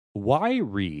Why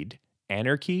read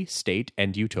Anarchy, State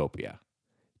and Utopia?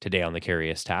 Today on The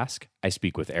Curious Task, I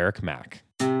speak with Eric Mack.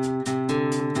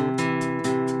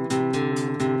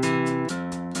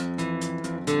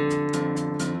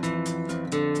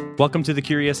 Welcome to The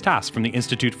Curious Task from the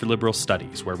Institute for Liberal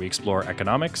Studies, where we explore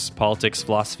economics, politics,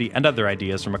 philosophy, and other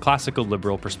ideas from a classical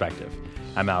liberal perspective.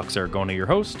 I'm Alex Aragona, your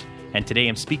host, and today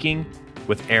I'm speaking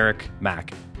with Eric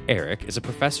Mack. Eric is a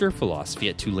professor of philosophy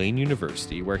at Tulane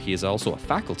University, where he is also a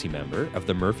faculty member of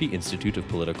the Murphy Institute of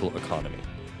Political Economy.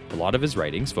 A lot of his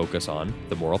writings focus on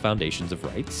the moral foundations of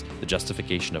rights, the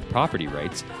justification of property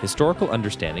rights, historical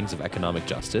understandings of economic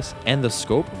justice, and the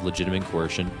scope of legitimate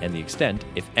coercion and the extent,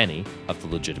 if any, of the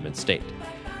legitimate state.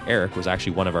 Eric was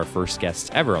actually one of our first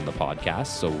guests ever on the podcast,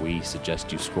 so we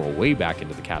suggest you scroll way back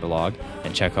into the catalog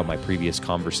and check out my previous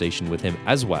conversation with him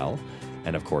as well,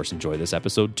 and of course enjoy this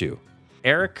episode too.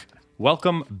 Eric,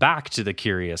 welcome back to The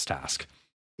Curious Task.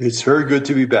 It's very good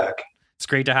to be back. It's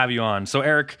great to have you on. So,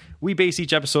 Eric, we base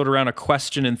each episode around a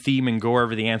question and theme and go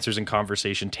over the answers and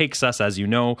conversation takes us, as you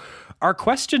know. Our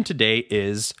question today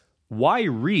is, why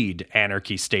read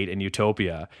Anarchy, State and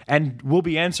Utopia? And we'll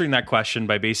be answering that question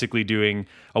by basically doing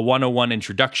a 101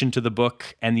 introduction to the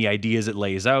book and the ideas it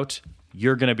lays out.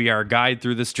 You're going to be our guide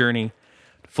through this journey.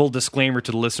 Full disclaimer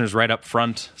to the listeners right up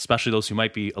front, especially those who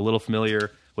might be a little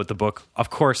familiar with the book. Of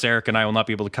course, Eric and I will not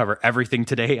be able to cover everything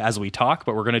today as we talk,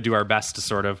 but we're going to do our best to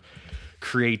sort of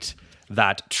create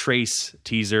that trace,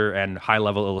 teaser, and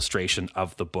high-level illustration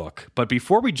of the book. But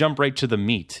before we jump right to the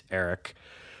meat, Eric,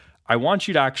 I want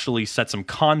you to actually set some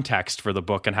context for the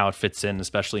book and how it fits in,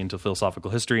 especially into philosophical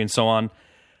history and so on.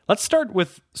 Let's start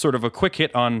with sort of a quick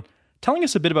hit on telling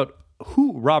us a bit about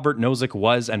who Robert Nozick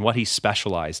was and what he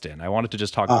specialized in. I wanted to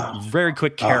just talk very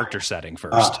quick character setting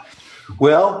first.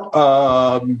 Robert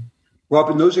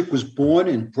Nozick was born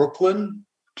in Brooklyn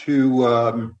to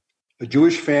a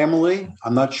Jewish family.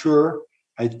 I'm not sure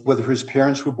whether his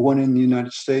parents were born in the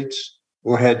United States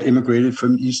or had immigrated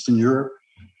from Eastern Europe.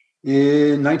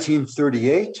 In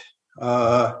 1938,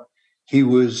 he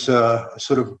was a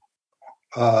sort of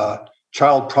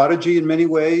child prodigy in many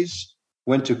ways,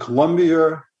 went to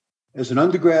Columbia as an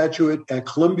undergraduate. At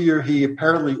Columbia, he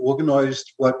apparently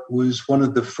organized what was one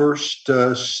of the first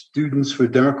Students for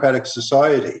Democratic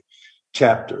Society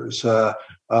chapters.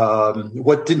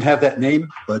 What didn't have that name,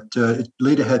 but it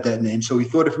later had that name. So he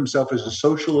thought of himself as a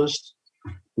socialist,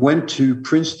 went to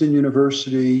Princeton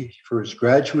University for his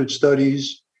graduate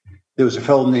studies. There was a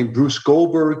fellow named Bruce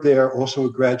Goldberg there, also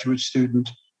a graduate student,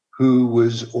 who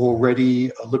was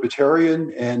already a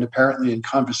libertarian, and apparently in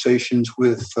conversations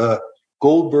with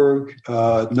Goldberg,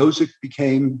 Nozick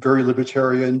became very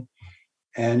libertarian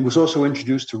and was also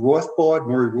introduced to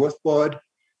Murray Rothbard,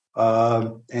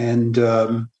 and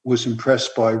was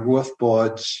impressed by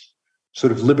Rothbard's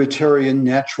sort of libertarian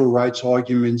natural rights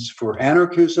arguments for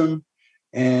anarchism,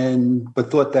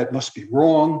 but thought that must be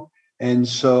wrong. And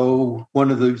so one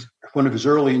of his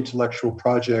early intellectual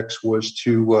projects was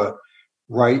to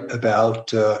write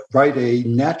a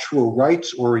natural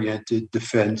rights-oriented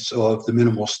defense of the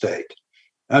minimal state.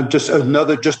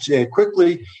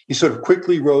 Quickly, he sort of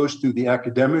quickly rose through the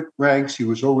academic ranks. He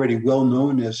was already well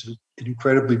known as an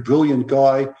incredibly brilliant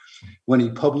guy when he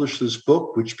published this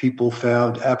book, which people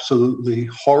found absolutely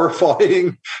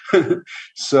horrifying.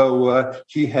 So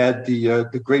he had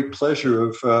the great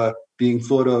pleasure of being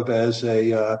thought of as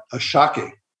a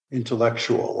shocking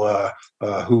intellectual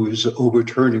who is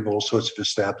overturning all sorts of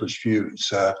established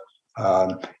views.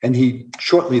 And he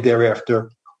shortly thereafter,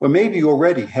 or maybe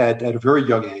already had, at a very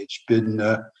young age, been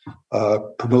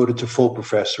promoted to full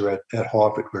professor at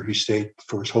Harvard, where he stayed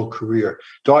for his whole career.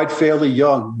 Died fairly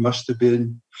young, must have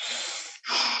been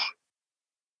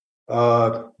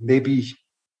maybe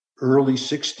early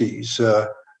 60s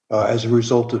as a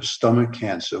result of stomach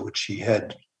cancer, which he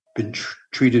had been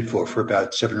treated for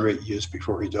about 7 or 8 years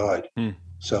before he died.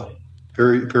 So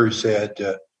very, very sad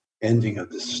ending of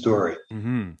this story.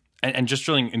 Mm-hmm. And just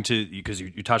drilling into, because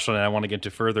you touched on it, I want to get into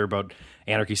further about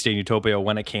Anarchy, State and Utopia,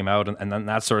 when it came out, and then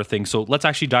that sort of thing. So let's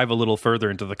actually dive a little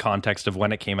further into the context of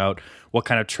when it came out, what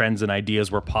kind of trends and ideas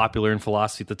were popular in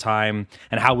philosophy at the time,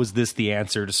 and how was this the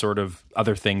answer to sort of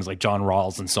other things like John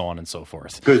Rawls and so on and so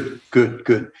forth? Good.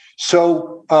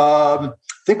 So I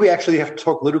think we actually have to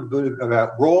talk a little bit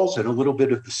about Rawls and a little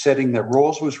bit of the setting that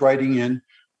Rawls was writing in.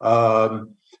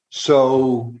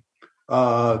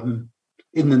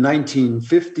 In the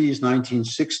 1950s,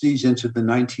 1960s, into the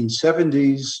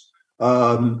 1970s,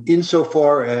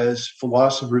 insofar as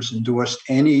philosophers endorsed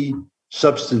any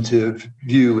substantive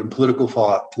view in political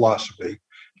philosophy,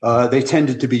 they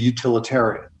tended to be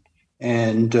utilitarian.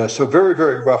 And so very,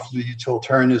 very roughly,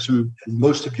 utilitarianism, and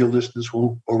most of your listeners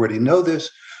will already know this,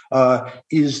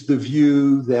 is the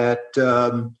view that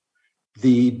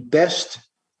the best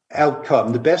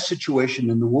outcome, the best situation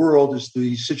in the world is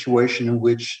the situation in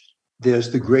which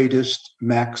there's the greatest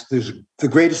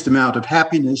amount of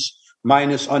happiness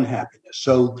minus unhappiness.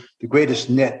 So the greatest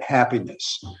net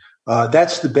happiness.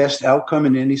 That's the best outcome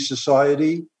in any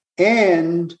society.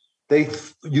 And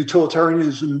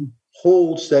utilitarianism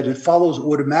holds that it follows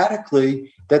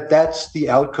automatically that that's the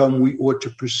outcome we ought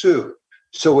to pursue.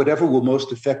 So whatever will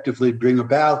most effectively bring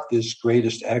about this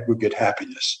greatest aggregate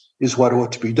happiness is what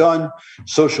ought to be done.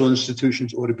 Social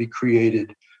institutions ought to be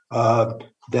created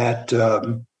that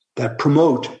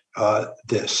promote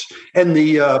this. And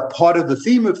the part of the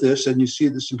theme of this, and you see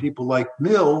this in people like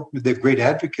Mill, the great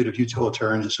advocate of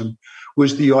utilitarianism,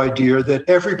 was the idea that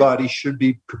everybody should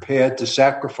be prepared to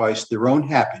sacrifice their own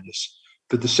happiness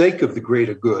for the sake of the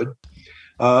greater good,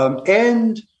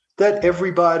 and that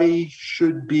everybody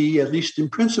should be, at least in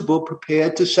principle,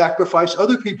 prepared to sacrifice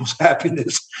other people's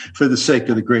happiness for the sake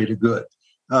of the greater good.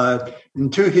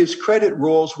 And to his credit,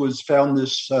 Rawls found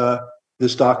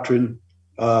this doctrine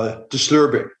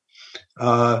disturbing.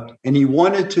 And he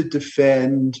wanted to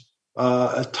defend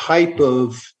a type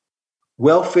of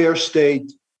welfare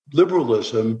state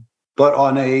liberalism, but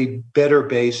on a better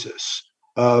basis.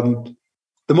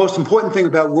 The most important thing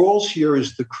about Rawls here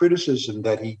is the criticism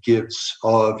that he gives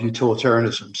of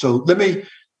utilitarianism. So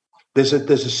there's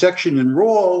a section in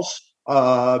Rawls,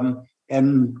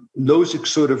 and Nozick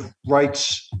sort of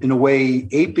writes in a way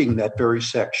aping that very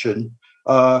section,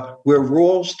 where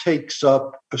Rawls takes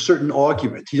up a certain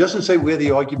argument. He doesn't say where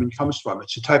the argument comes from.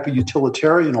 It's a type of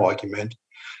utilitarian argument.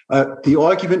 The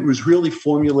argument was really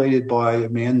formulated by a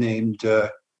man named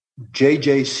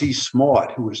J.J.C.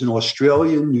 Smart, who was an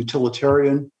Australian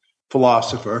utilitarian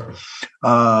philosopher.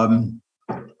 And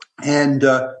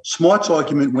Smart's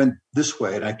argument went this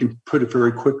way, and I can put it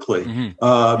very quickly.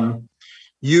 Mm-hmm.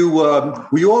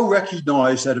 We all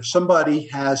recognize that if somebody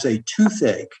has a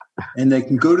toothache and they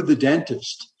can go to the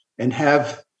dentist and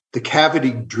have the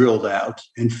cavity drilled out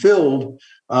and filled,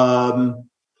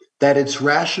 that it's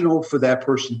rational for that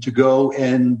person to go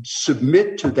and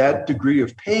submit to that degree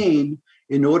of pain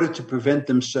in order to prevent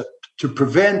themselves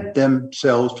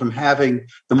from having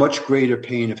the much greater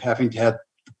pain of having to have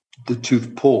the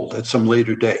tooth pulled at some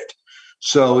later date.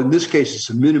 So in this case, it's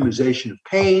a minimization of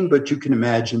pain, but you can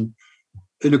imagine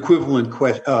an equivalent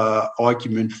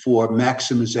argument for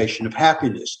maximization of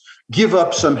happiness. Give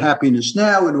up some happiness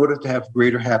now in order to have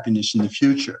greater happiness in the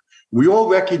future. We all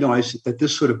recognize that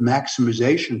this sort of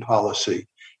maximization policy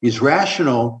is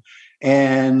rational.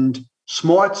 And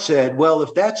Smart said, well,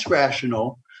 if that's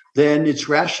rational, then it's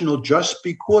rational just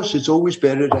because it's always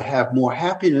better to have more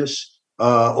happiness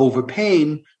over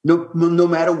pain, no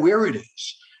matter where it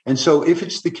is. And so if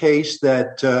it's the case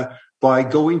that by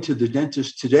going to the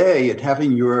dentist today and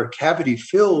having your cavity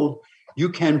filled, you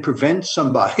can prevent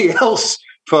somebody else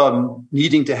from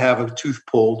needing to have a tooth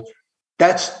pulled,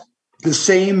 that's the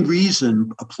same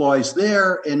reason applies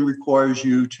there and requires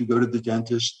you to go to the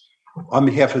dentist on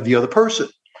behalf of the other person.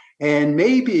 And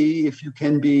maybe if you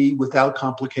can be, without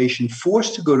complication,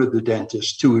 forced to go to the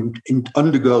dentist to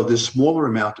undergo this smaller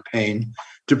amount of pain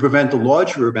to prevent a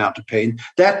larger amount of pain,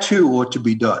 that too ought to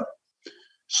be done.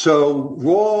 So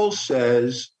Rawls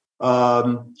says,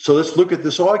 so let's look at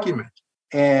this argument.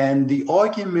 And the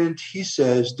argument, he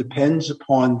says, depends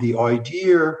upon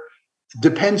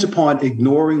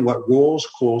ignoring what Rawls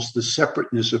calls the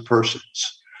separateness of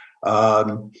persons.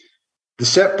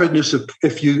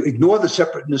 If you ignore the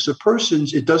separateness of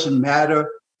persons, it doesn't matter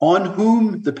on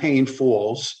whom the pain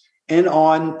falls and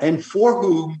for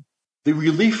whom the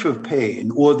relief of pain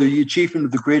or the achievement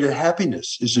of the greater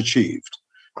happiness is achieved.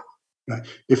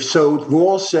 If so,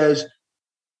 Rawls says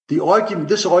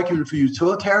this argument for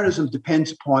utilitarianism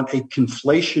depends upon a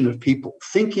conflation of people,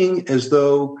 thinking as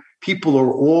though people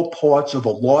are all parts of a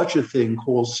larger thing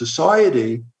called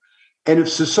society. And if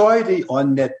society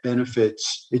on net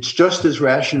benefits, it's just as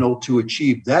rational to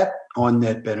achieve that on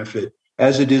net benefit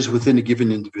as it is within a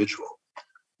given individual.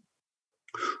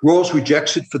 Rawls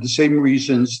rejects it for the same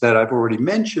reasons that I've already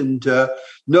mentioned.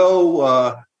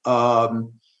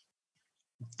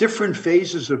 Different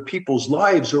phases of people's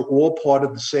lives are all part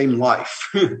of the same life,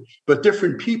 but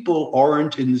different people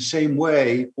aren't in the same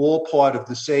way all part of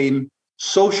the same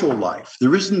social life.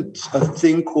 There isn't a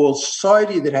thing called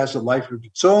society that has a life of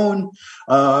its own,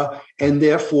 and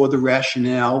therefore the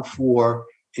rationale for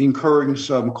incurring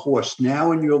some cost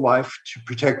now in your life to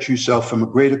protect yourself from a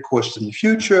greater cost in the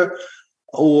future,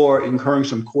 or incurring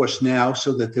some cost now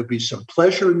so that there'll be some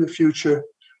pleasure in the future,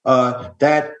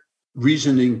 that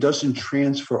reasoning doesn't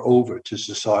transfer over to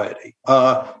society.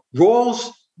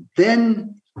 Rawls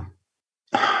then,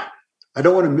 I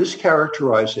don't want to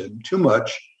mischaracterize him too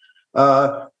much,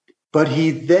 but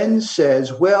he then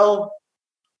says, well,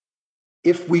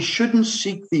 if we shouldn't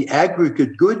seek the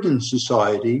aggregate good in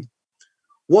society,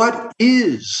 what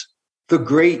is the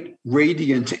great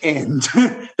radiant end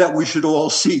that we should all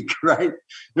seek, right?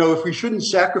 If we shouldn't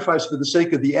sacrifice for the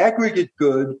sake of the aggregate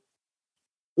good,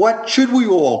 what should we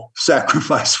all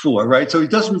sacrifice for, right? So he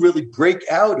doesn't really break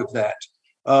out of that.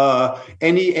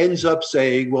 And he ends up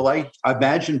saying, well, I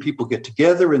imagine people get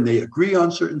together and they agree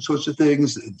on certain sorts of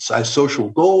things, social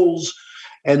goals.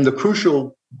 And the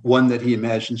crucial one that he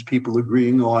imagines people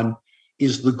agreeing on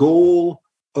is the goal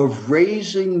of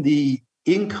raising the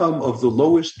income of the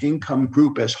lowest income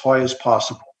group as high as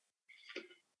possible.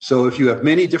 So if you have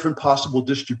many different possible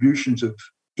distributions of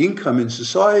income in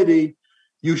society,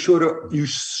 you should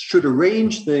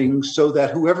arrange things so that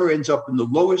whoever ends up in the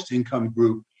lowest income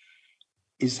group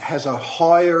has a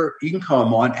higher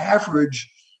income on average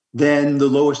than the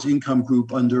lowest income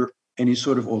group under any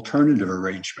sort of alternative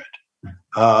arrangement.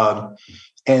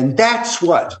 And that's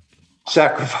what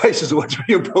sacrifices what's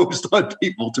being imposed on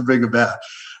people to bring about.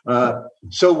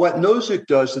 So what Nozick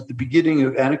does at the beginning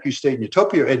of Anarchy, State and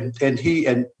Utopia, and he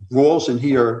and Rawls and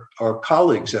he are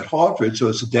colleagues at Harvard, so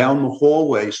it's a down the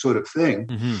hallway sort of thing.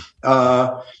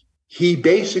 Mm-hmm. He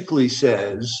basically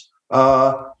says,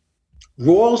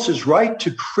 Rawls is right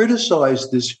to criticize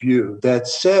this view that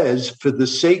says, for the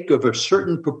sake of a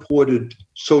certain purported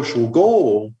social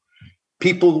goal,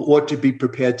 people ought to be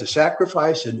prepared to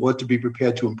sacrifice and ought to be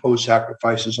prepared to impose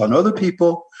sacrifices on other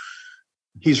people.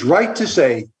 He's right to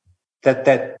say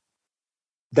that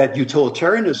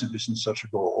utilitarianism isn't such a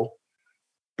goal,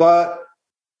 but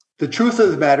the truth of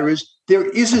the matter is there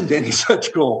isn't any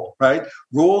such goal, right?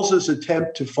 Rawls's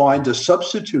attempt to find a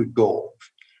substitute goal,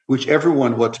 which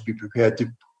everyone ought to be prepared to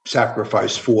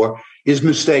sacrifice for, is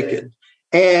mistaken.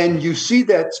 And you see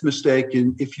that's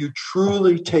mistaken if you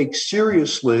truly take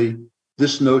seriously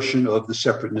this notion of the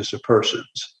separateness of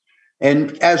persons.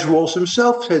 And as Rawls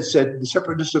himself had said, the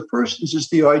separateness of persons is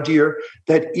the idea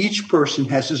that each person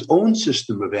has his own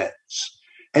system of ends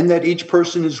and that each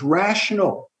person is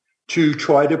rational to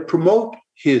try to promote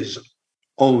his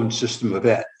own system of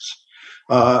ends.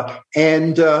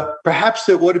 And perhaps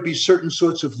there ought to be certain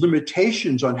sorts of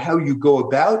limitations on how you go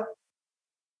about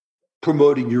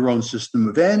promoting your own system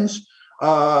of ends.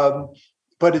 But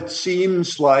it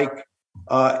seems like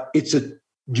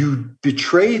you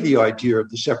betray the idea of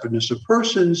the separateness of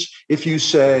persons if you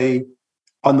say,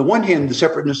 on the one hand, the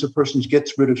separateness of persons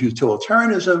gets rid of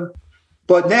utilitarianism,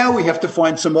 but now we have to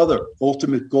find some other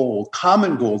ultimate goal,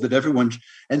 common goal that everyone.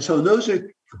 And so Nozick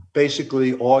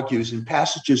basically argues in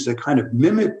passages that kind of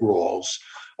mimic Rawls.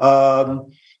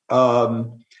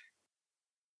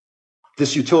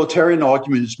 This utilitarian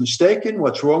argument is mistaken.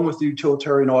 What's wrong with the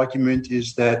utilitarian argument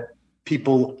is that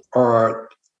people are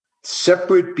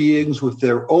separate beings with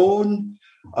their own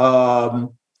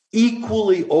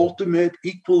equally ultimate,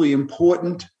 equally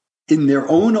important in their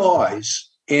own eyes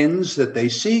ends that they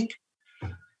seek.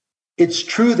 It's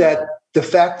true that the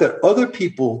fact that other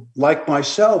people like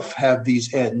myself have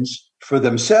these ends for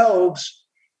themselves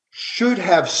should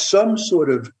have some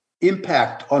sort of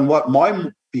impact on what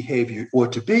my behavior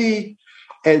ought to be.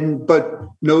 But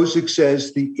Nozick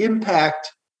says the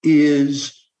impact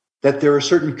is that there are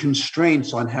certain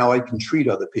constraints on how I can treat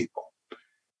other people.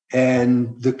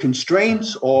 And the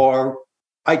constraints are,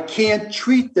 I can't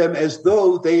treat them as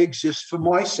though they exist for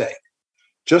my sake,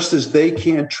 just as they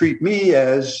can't treat me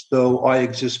as though I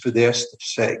exist for their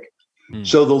sake. Mm.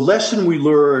 So the lesson we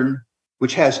learn,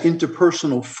 which has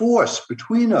interpersonal force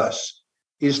between us,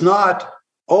 is not,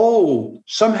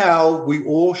 somehow we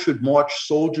all should march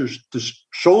soldiers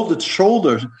shoulder to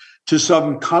shoulder to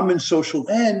some common social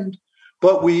end,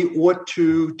 but we ought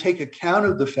to take account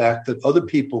of the fact that other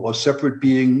people are separate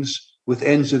beings with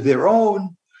ends of their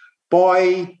own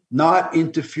by not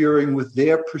interfering with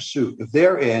their pursuit of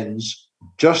their ends,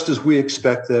 just as we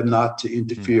expect them not to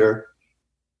interfere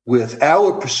with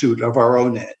our pursuit of our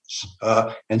own ends.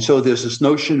 And so there's this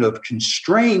notion of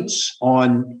constraints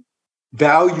on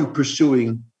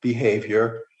value-pursuing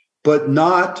behavior, but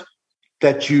not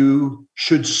that you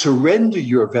should surrender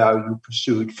your value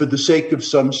pursuit for the sake of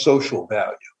some social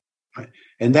value. Right?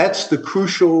 And that's the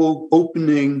crucial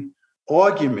opening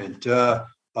argument that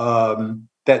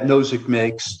Nozick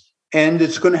makes, and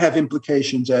it's going to have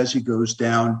implications as he goes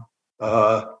down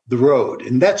the road.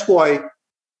 And that's why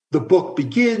the book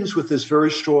begins with this very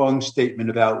strong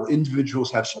statement about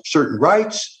individuals have some certain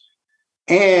rights,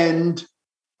 and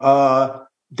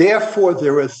therefore,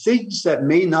 there are things that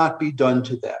may not be done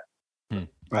to them,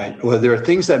 right? Or there are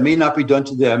things that may not be done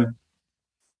to them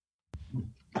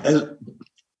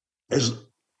as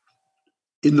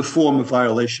in the form of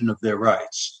violation of their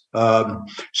rights.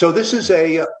 So this is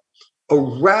a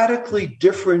radically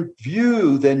different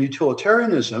view than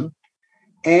utilitarianism,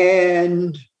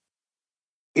 and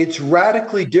it's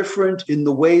radically different in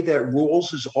the way that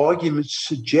Rawls's argument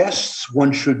suggests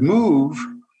one should move,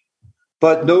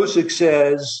 but Nozick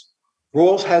says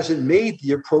Rawls hasn't made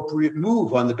the appropriate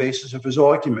move on the basis of his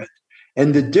argument.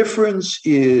 And the difference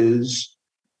is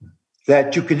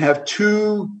that you can have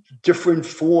two different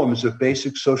forms of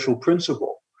basic social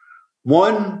principle.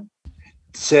 One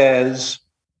says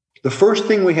the first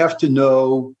thing we have to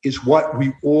know is what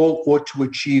we all ought to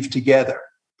achieve together.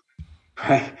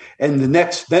 Right? And then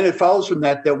it follows from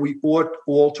that we ought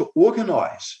all to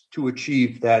organize to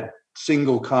achieve that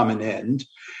single common end.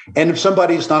 And if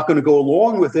somebody is not going to go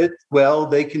along with it, well,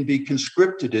 they can be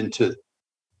conscripted into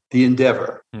the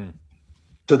endeavor.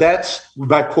 So that's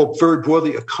what I call very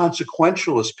broadly a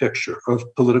consequentialist picture of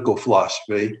political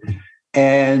philosophy.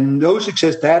 And Nozick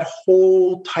says that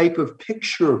whole type of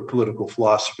picture of political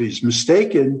philosophy is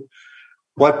mistaken.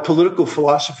 What political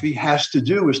philosophy has to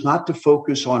do is not to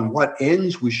focus on what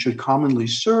ends we should commonly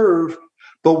serve,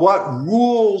 but what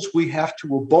rules we have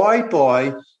to abide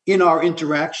by in our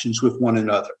interactions with one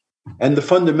another. And the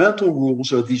fundamental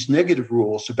rules are these negative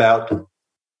rules about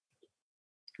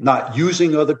not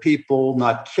using other people,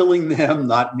 not killing them,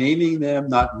 not maiming them,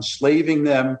 not enslaving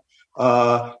them.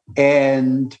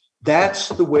 And that's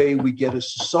the way we get a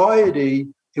society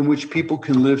in which people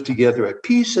can live together at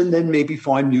peace and then maybe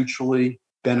find mutually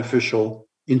beneficial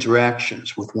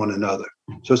interactions with one another.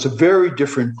 So it's a very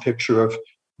different picture of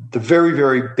the very,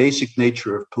 very basic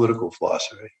nature of political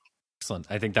philosophy. Excellent.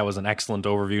 I think that was an excellent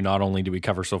overview. Not only do we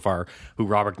cover so far who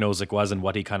Robert Nozick was and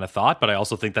what he kind of thought, but I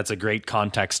also think that's a great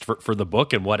context for the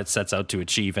book and what it sets out to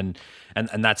achieve. And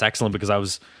that's excellent because I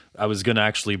was going to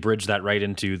actually bridge that right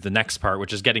into the next part,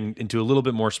 which is getting into a little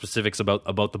bit more specifics about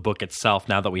the book itself.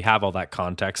 Now that we have all that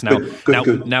context,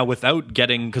 now without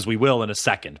getting, because we will in a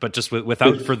second, but just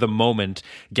without for the moment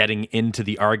getting into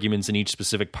the arguments in each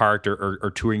specific part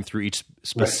or touring through each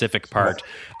specific part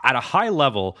at a high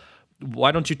level.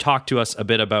 Why don't you talk to us a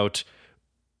bit about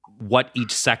what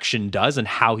each section does and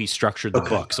how he structured the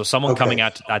book? So someone coming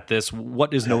at this,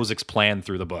 what is Nozick's plan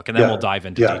through the book? And then we'll dive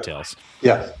into details.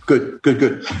 Yeah,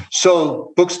 good.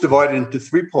 So book's divided into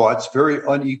three parts, very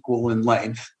unequal in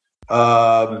length.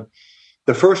 The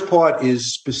first part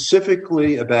is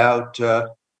specifically about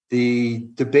the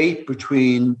debate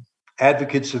between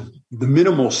advocates of the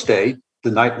minimal state, the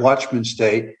night watchman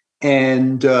state,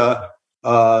 and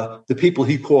the people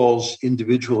he calls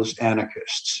individualist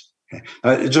anarchists.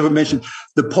 As I mentioned,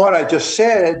 the part I just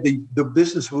said, the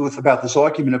business about this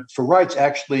argument for rights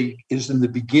actually is in the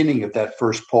beginning of that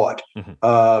first part,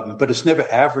 but it's never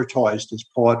advertised as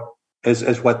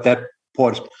what that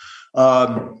part is.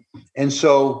 And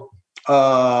so,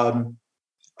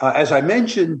 as I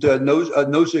mentioned,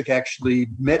 Nozick actually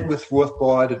met with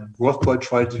Rothbard, and Rothbard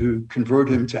tried to convert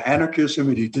him to anarchism,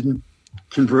 and he didn't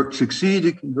succeed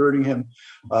in converting him.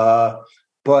 But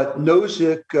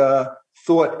Nozick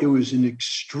thought it was an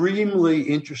extremely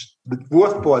interesting,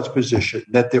 Rothbard's position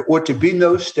that there ought to be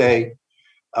no state,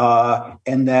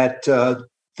 and that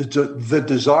the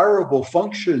desirable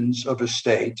functions of a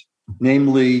state,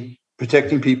 namely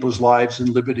protecting people's lives and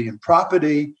liberty and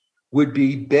property, would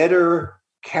be better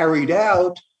carried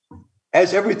out,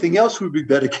 as everything else would be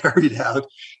better carried out,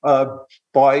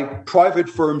 by private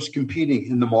firms competing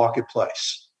in the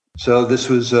marketplace. So this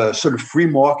was sort of free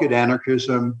market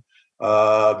anarchism.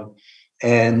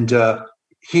 And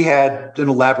he had an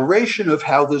elaboration of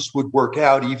how this would work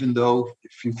out, even though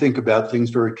if you think about things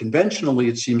very conventionally,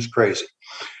 it seems crazy.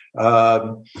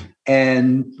 And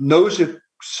Nozick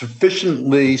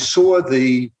sufficiently saw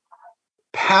the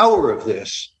power of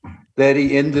this that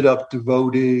he ended up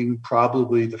devoting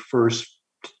probably the first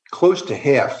close to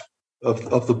half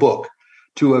of the book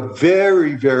to a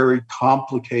very, very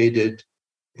complicated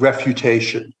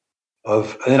refutation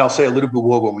of, and then I'll say a little bit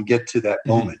more when we get to that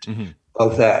moment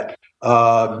of that.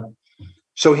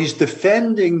 So he's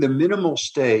defending the minimal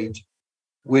state,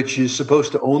 which is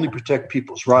supposed to only protect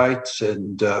people's rights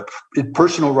and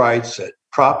personal rights, and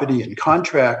property and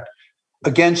contract,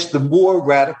 against the more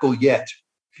radical yet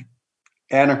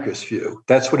anarchist view.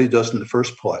 That's what he does in the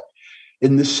first part.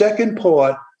 In the second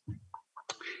part,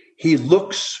 he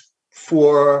looks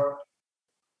for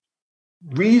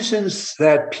reasons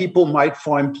that people might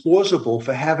find plausible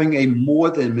for having a more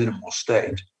than minimal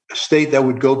state, a state that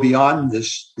would go beyond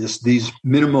these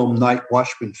minimum night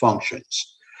watchman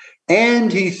functions.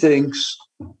 And he thinks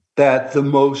that the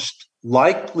most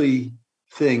likely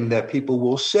thing that people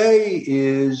will say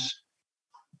is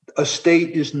a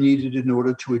state is needed in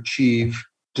order to achieve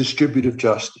distributive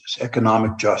justice,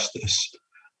 economic justice.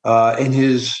 And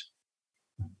his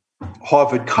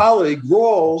Harvard colleague,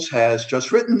 Rawls, has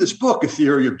just written this book, A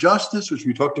Theory of Justice, which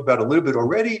we talked about a little bit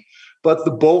already. But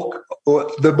the bulk,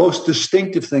 or the most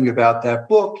distinctive thing about that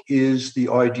book is the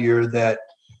idea that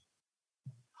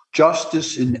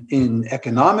justice in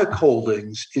economic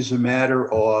holdings is a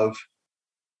matter of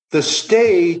the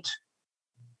state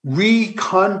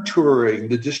recontouring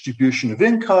the distribution of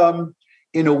income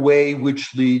in a way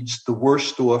which leads the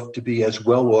worst off to be as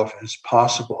well off as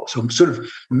possible. So sort of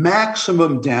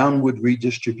maximum downward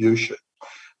redistribution,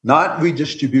 not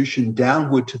redistribution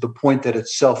downward to the point that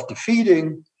it's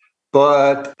self-defeating,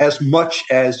 but as much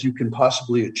as you can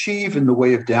possibly achieve in the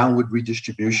way of downward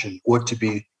redistribution ought to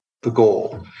be the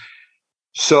goal.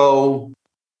 So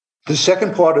the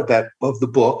second part of the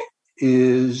book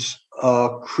is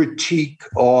a critique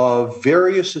of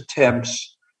various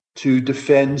attempts to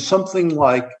defend something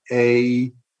like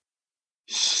a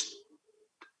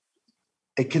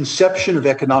conception of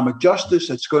economic justice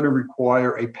that's going to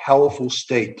require a powerful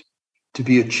state to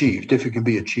be achieved, if it can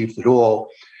be achieved at all.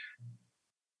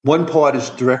 One part is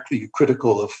directly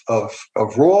critical of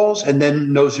Rawls, and then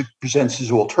Nozick presents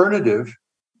his alternative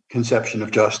conception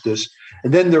of justice.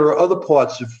 And then there are other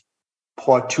parts of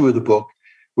part two of the book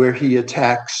where he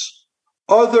attacks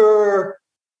other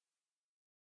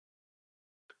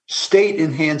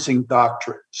state-enhancing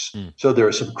doctrines. So there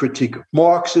is some critique of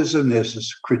Marxism. There's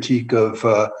this critique of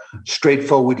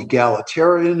straightforward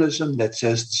egalitarianism that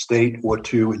says the state ought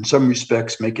to, in some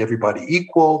respects, make everybody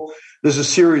equal. There's a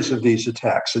series of these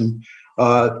attacks. And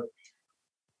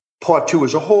part two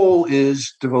as a whole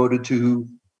is devoted to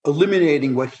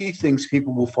eliminating what he thinks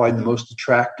people will find the most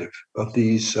attractive of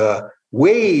these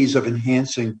ways of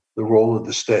enhancing the role of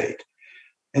the state.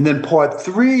 And then part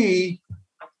three,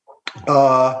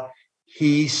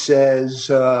 he says,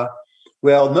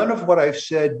 well, none of what I've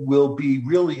said will be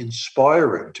really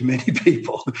inspiring to many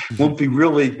people.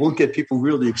 won't get people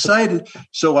really excited.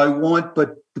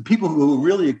 But the people who will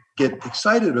really get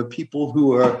excited are people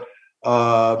who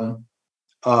are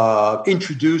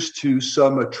introduced to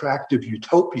some attractive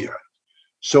utopia.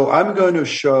 So I'm going to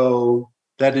show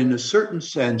that in a certain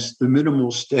sense, the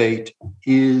minimal state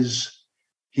is,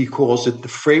 he calls it, the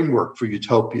framework for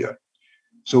utopia.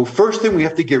 So first thing we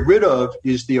have to get rid of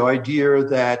is the idea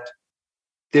that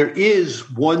there is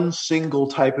one single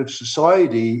type of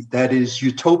society that is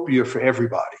utopia for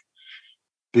everybody.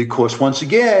 Because once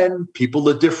again, people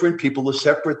are different, people are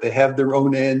separate, they have their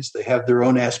own ends, they have their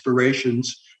own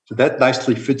aspirations. So that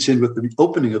nicely fits in with the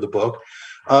opening of the book.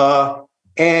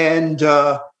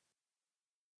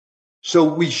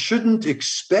 So we shouldn't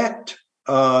expect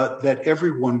that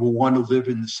everyone will want to live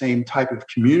in the same type of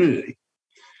community.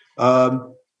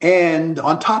 And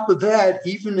on top of that,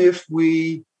 even if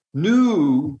we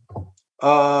knew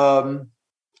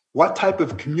what type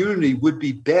of community would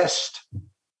be best,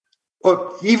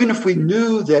 or even if we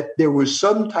knew that there was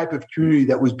some type of community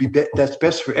that would that's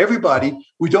best for everybody,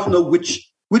 we don't know which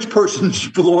person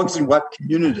belongs in what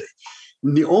community.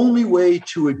 And the only way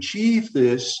to achieve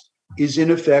this is,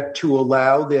 in effect, to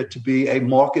allow there to be a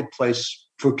marketplace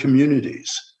for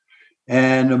communities.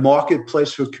 And a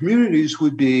marketplace for communities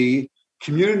would be,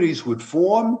 communities would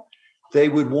form, they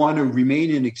would want to remain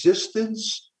in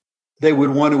existence, they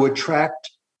would want to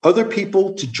attract other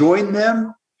people to join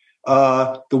them.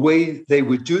 The way they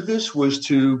would do this was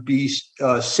to be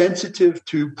sensitive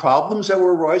to problems that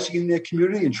were arising in their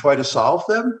community and try to solve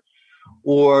them,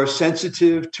 or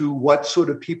sensitive to what sort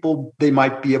of people they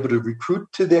might be able to recruit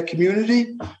to their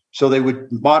community. So they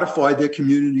would modify their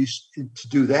communities to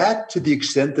do that to the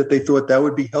extent that they thought that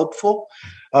would be helpful.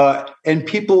 And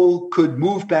people could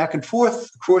move back and forth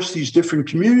across these different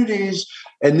communities,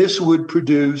 and this would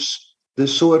produce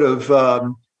this sort of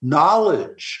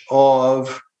knowledge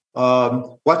of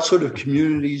what sort of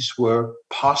communities were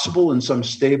possible in some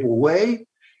stable way,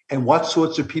 and what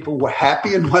sorts of people were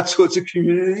happy in what sorts of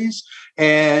communities.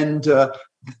 And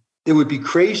it would be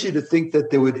crazy to think that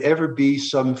there would ever be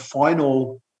some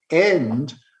final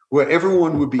end where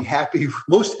everyone would be happy,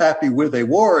 most happy where they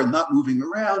were and not moving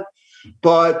around.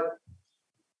 But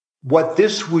what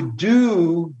this would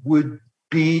do would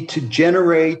be to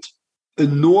generate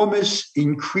enormous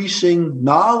increasing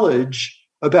knowledge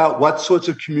about what sorts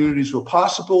of communities were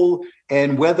possible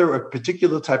and whether a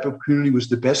particular type of community was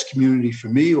the best community for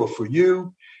me or for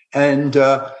you. And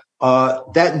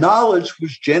that knowledge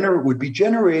would be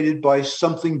generated by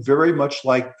something very much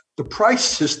like the price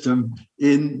system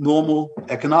in normal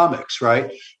economics,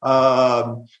 right?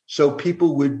 So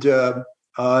people would, there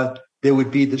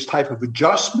would be this type of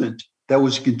adjustment that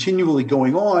was continually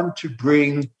going on to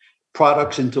bring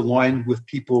products into line with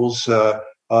people's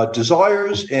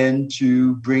desires, and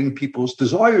to bring people's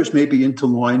desires maybe into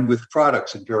line with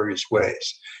products in various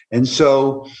ways. And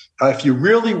so if you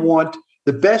really want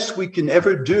the best we can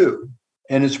ever do,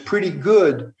 and it's pretty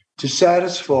good to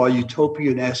satisfy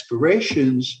utopian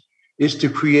aspirations, is to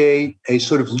create a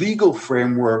sort of legal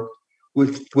framework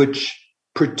with which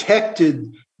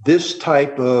protected this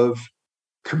type of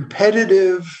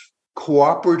competitive,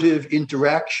 cooperative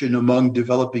interaction among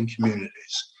developing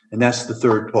communities. And that's the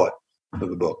third part of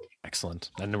the book. Excellent.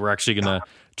 And we're actually going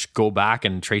to go back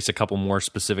and trace a couple more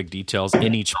specific details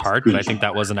in each part, but I think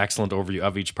that was an excellent overview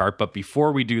of each part. But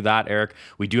before we do that, Eric,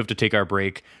 we do have to take our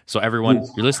break. So everyone,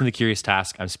 you're listening to Curious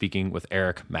Task. I'm speaking with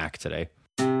Eric Mack today.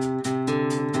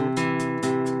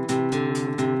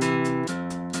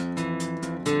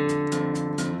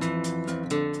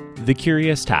 The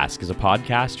Curious Task is a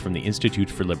podcast from the Institute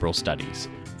for Liberal Studies.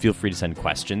 Feel free to send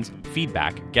questions,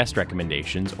 feedback, guest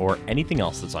recommendations, or anything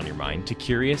else that's on your mind to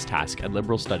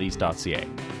curioustask@liberalstudies.ca.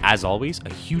 As always,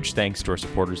 a huge thanks to our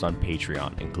supporters on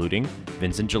Patreon, including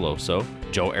Vincent Geloso,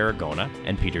 Joe Aragona,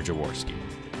 and Peter Jaworski.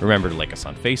 Remember to like us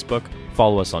on Facebook,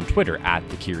 follow us on Twitter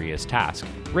 @TheCuriousTask,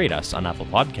 rate us on Apple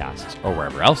Podcasts, or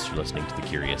wherever else you're listening to The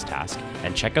Curious Task,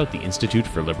 and check out the Institute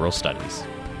for Liberal Studies.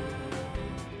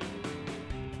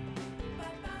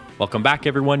 Welcome back,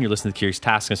 everyone. You're listening to Curious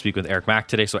Task. I'm speaking with Eric Mack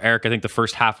today. So, Eric, I think the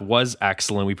first half was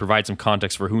excellent. We provide some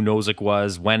context for who Nozick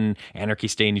was, when Anarchy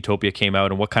State and Utopia came out,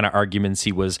 and what kind of arguments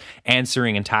he was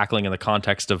answering and tackling in the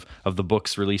context of the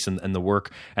book's release and the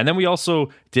work. And then we also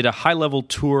did a high-level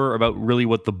tour about really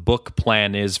what the book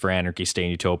plan is for Anarchy State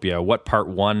and Utopia, what part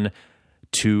 1,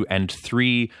 2, and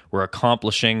 3 we're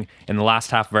accomplishing. In the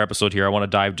last half of our episode here, I want to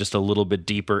dive just a little bit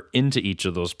deeper into each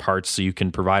of those parts so you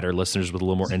can provide our listeners with a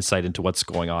little more insight into what's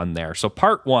going on there. So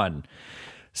part 1,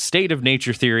 State of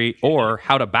Nature Theory, or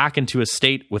How to Back into a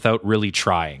State Without Really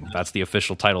Trying. That's the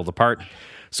official title of the part.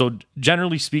 So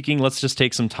generally speaking, let's just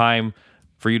take some time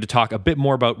for you to talk a bit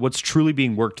more about what's truly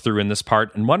being worked through in this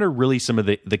part, and what are really some of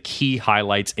the key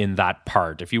highlights in that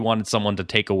part. If you wanted someone to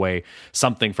take away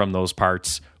something from those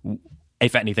parts,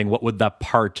 if anything, what would that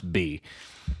part be?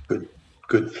 Good.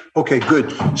 Okay,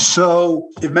 good.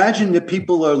 So imagine that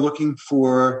people are looking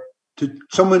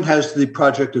someone has the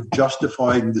project of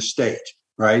justifying the state,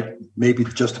 right? Maybe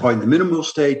justifying the minimal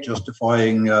state,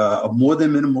 justifying a more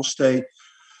than minimal state.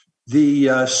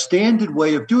 The standard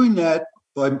way of doing that,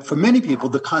 for many people,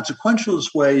 the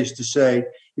consequentialist way is to say,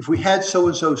 if we had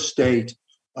so-and-so state,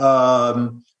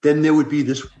 then there would be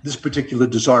this particular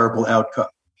desirable outcome.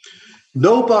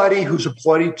 Nobody who's a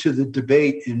party to the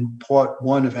debate in part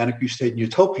 1 of Anarchy State and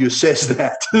Utopia says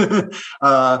that.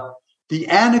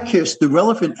 The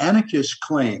relevant anarchist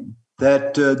claim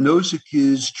that Nozick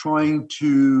is trying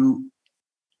to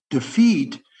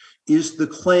defeat is the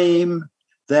claim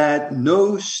that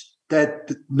no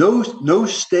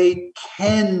state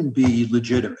can be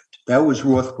legitimate. That was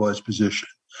Rothbard's position.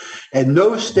 And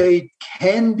no state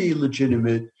can be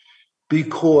legitimate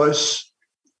because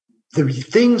the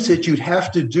things that you'd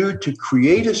have to do to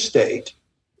create a state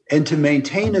and to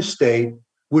maintain a state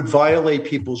would violate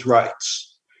people's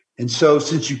rights. And so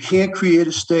since you can't create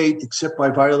a state except by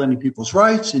violating people's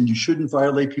rights, and you shouldn't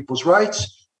violate people's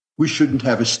rights, we shouldn't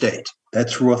have a state.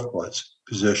 That's Rothbard's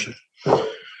position.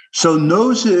 So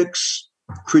Nozick's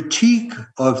critique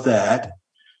of that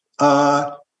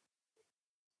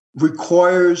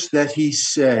requires that he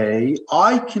say,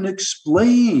 I can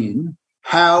explain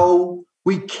how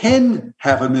we can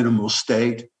have a minimal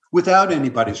state without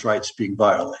anybody's rights being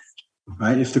violated,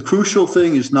 right? If the crucial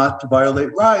thing is not to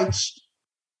violate rights,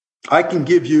 I can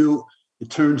give you, it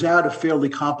turns out, a fairly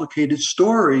complicated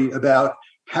story about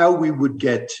how we would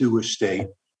get to a state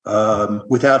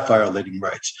without violating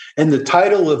rights. And the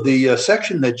title of the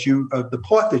section the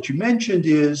part that you mentioned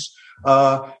is,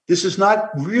 this is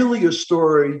not really a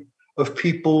story of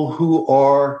people who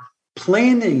are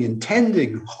planning,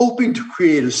 intending, hoping to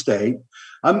create a state.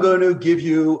 I'm going to give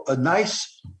you a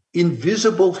nice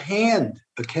invisible hand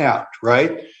account,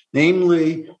 right?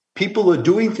 Namely, people are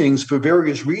doing things for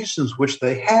various reasons, which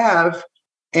they have,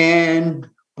 and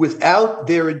without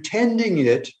their intending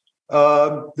it,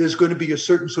 there's going to be a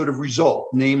certain sort of result,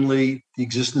 namely the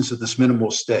existence of this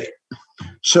minimal state.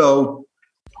 So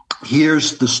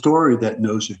here's the story that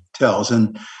Nozick tells,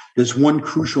 and there's one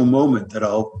crucial moment that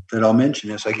I'll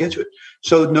mention as I get to it.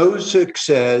 So Nozick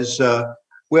says,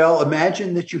 Well,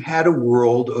 imagine that you had a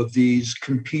world of these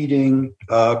competing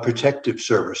protective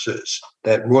services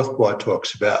that Rothbard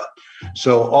talks about.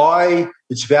 So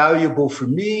it's valuable for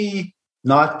me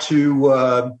not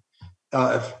to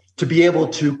be able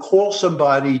to call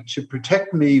somebody to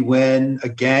protect me when a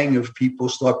gang of people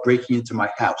start breaking into my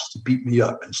house to beat me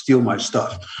up and steal my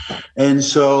stuff. And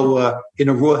so in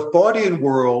a Rothbardian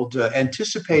world,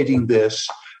 anticipating this,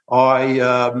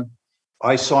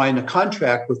 I sign a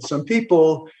contract with some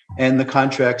people, and the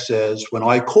contract says, when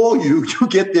I call you, you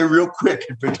get there real quick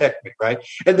and protect me, right?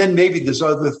 And then maybe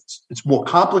it's more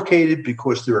complicated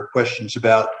because there are questions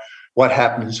about what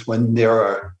happens when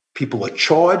people are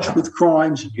charged with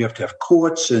crimes, and you have to have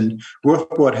courts, and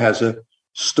Rothbard has a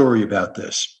story about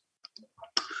this.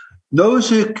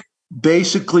 Nozick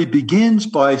basically begins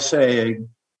by saying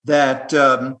that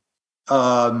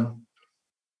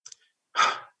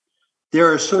there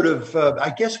are sort of,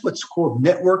 I guess, what's called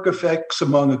network effects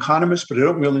among economists, but I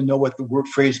don't really know what the word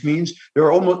phrase means. There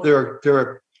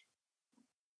are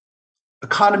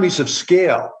economies of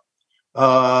scale,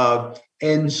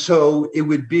 and so it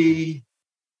would be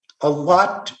a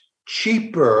lot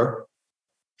cheaper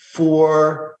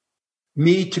for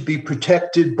me to be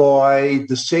protected by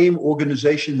the same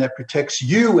organization that protects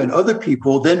you and other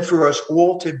people than for us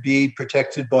all to be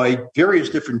protected by various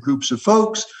different groups of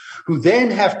folks who then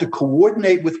have to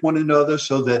coordinate with one another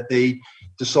so that they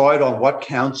decide on what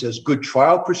counts as good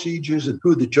trial procedures and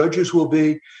who the judges will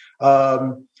be.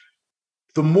 The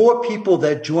more people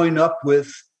that join up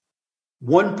with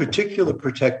one particular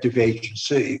protective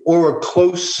agency or a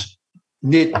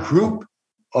close-knit group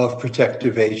of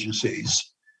protective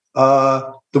agencies,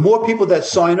 the more people that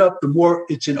sign up, the more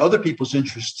it's in other people's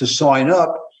interest to sign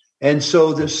up. And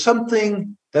so there's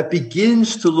something that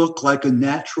begins to look like a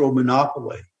natural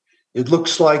monopoly. It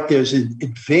looks like there's an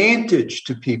advantage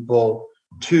to people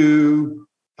for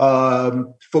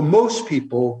most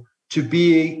people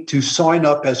to sign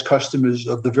up as customers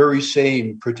of the very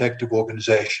same protective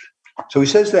organization. So he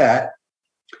says that,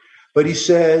 but he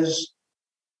says,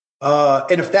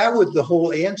 and if that were the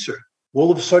whole answer,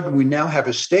 all of a sudden we now have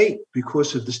a state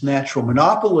because of this natural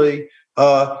monopoly.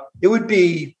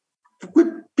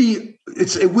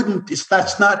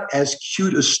 That's not as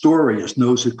cute a story as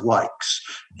Nozick likes.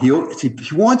 He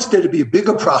wants there to be a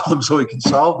bigger problem so he can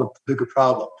solve the bigger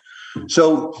problem.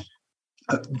 So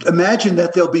imagine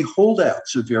that there'll be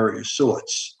holdouts of various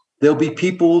sorts. There'll be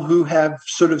people who have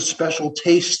sort of special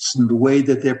tastes in the way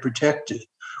that they're protected,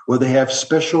 or they have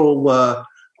special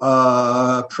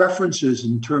preferences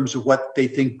in terms of what they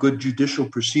think good judicial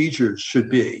procedures should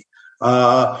be.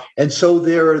 And so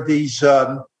there are these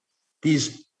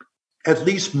at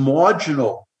least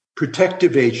marginal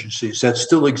protective agencies that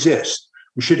still exist.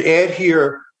 We should add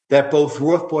here that both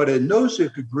Rothbard and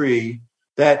Nozick agree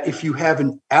that if you have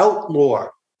an outlaw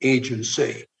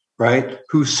agency, right,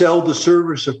 who sell the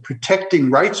service of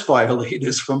protecting rights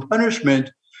violators from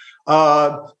punishment,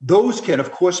 those can,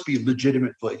 of course, be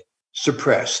legitimately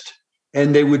suppressed.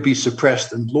 And they would be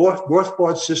suppressed in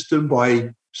Rothbard's system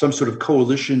by some sort of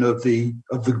coalition of the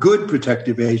good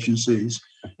protective agencies,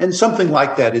 and something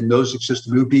like that in Nozick's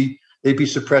system. They'd be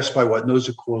suppressed by what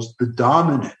Nozick calls the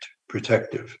dominant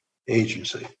protective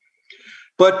agency.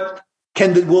 But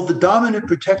will the dominant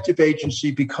protective agency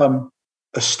become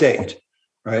a state,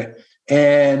 right?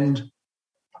 And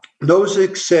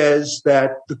Nozick says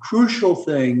that the crucial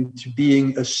thing to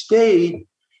being a state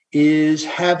is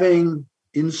having,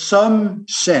 in some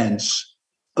sense,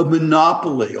 a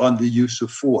monopoly on the use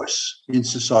of force in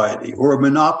society, or a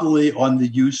monopoly on the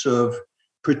use of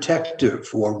protective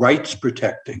or rights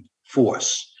protecting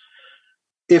force.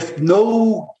 If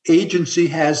no agency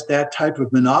has that type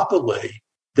of monopoly,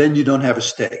 then you don't have a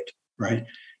state, right?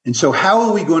 And so how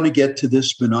are we going to get to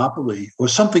this monopoly or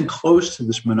something close to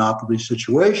this monopoly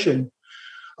situation?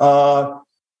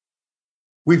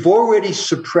 We've already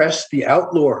suppressed the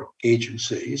outlaw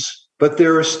agencies, but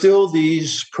there are still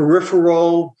these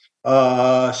peripheral,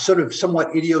 sort of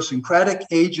somewhat idiosyncratic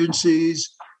agencies,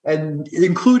 and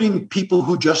including people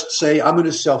who just say, I'm going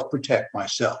to self-protect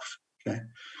myself. Okay?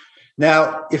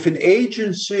 Now, if an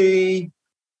agency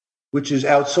which is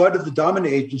outside of the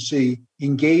dominant agency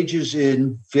engages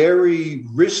in very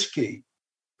risky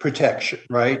protection,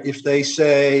 right? If they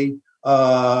say,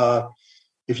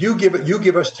 if you give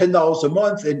us $10 a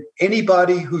month, and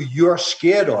anybody who you're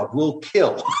scared of will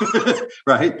kill,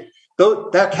 right?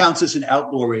 That counts as an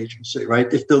outlaw agency,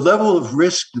 right? If the level of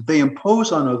risk that they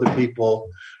impose on other people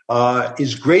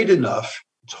is great enough,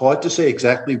 it's hard to say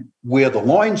exactly where the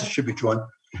lines should be drawn,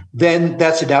 then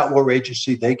that's an outlaw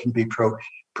agency. They can be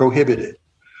prohibited.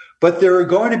 But there are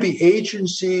going to be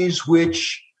agencies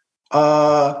which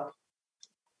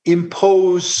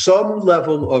impose some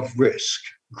level of risk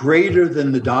greater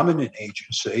than the dominant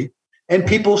agency, and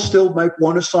people still might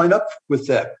want to sign up with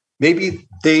them. Maybe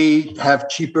they have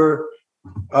cheaper,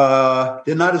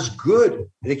 they're not as good.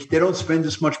 They don't spend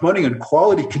as much money on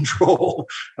quality control.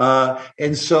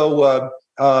 And so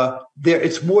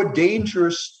it's more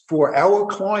dangerous for our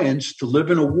clients to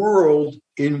live in a world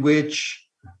in which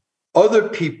other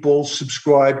people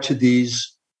subscribe to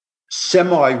these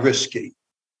semi-risky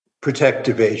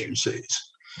protective agencies.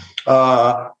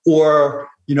 Or,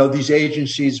 these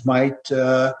agencies might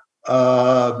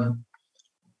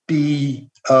be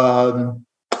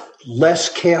less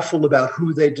careful about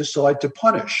who they decide to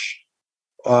punish.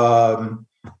 Or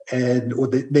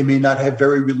they may not have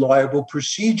very reliable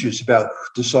procedures about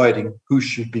deciding who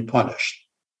should be punished.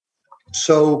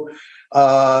 So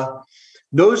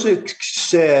Nozick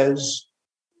says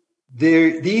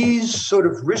these sort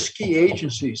of risky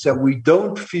agencies that we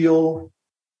don't feel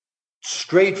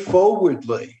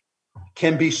straightforwardly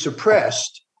can be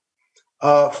suppressed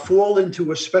fall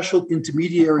into a special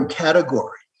intermediary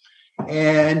category.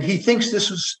 And he thinks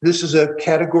this is a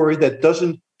category that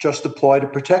doesn't just apply to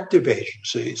protective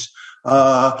agencies.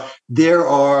 There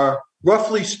are,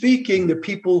 roughly speaking, the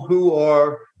people who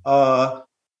are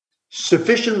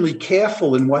sufficiently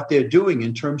careful in what they're doing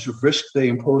in terms of risk they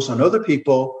impose on other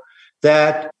people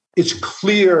that it's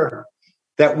clear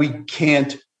that we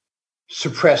can't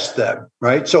suppress them,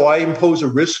 right? So I impose a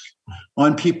risk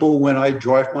on people when I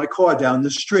drive my car down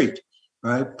the street,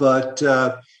 right? But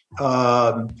that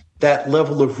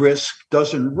level of risk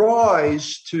doesn't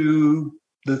rise to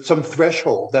some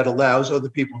threshold that allows other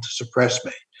people to suppress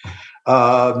me.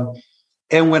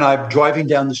 And when I'm driving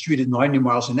down the street at 90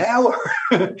 miles an hour,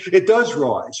 it does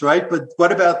rise, right? But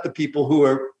what about the people who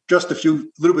are just a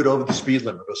little bit over the speed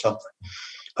limit or something?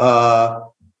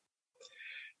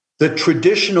 The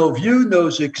traditional view,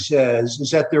 Nozick says, is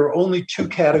that there are only two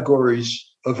categories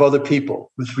of other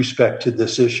people with respect to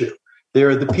this issue. There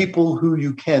are the people who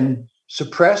you can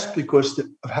suppress because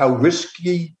of how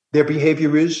risky their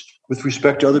behavior is with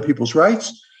respect to other people's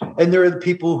rights. And there are the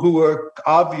people who are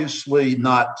obviously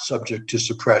not subject to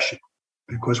suppression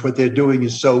because what they're doing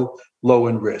is so low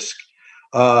in risk.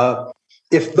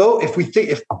 If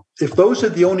those are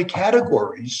the only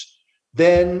categories,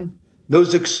 then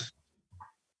Nozick's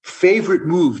favorite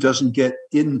move doesn't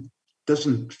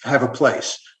have a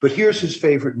place. But here's his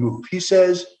favorite move. He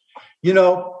says,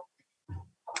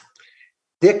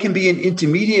 there can be an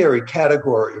intermediary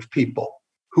category of people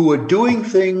who are doing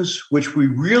things which we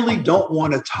really don't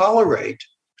want to tolerate,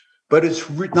 but it's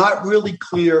not really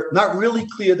clear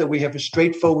that we have a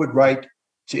straightforward right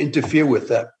to interfere with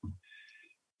them.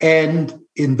 And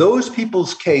in those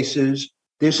people's cases,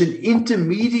 there's an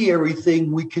intermediary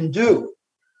thing we can do.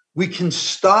 We can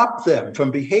stop them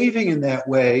from behaving in that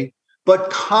way, but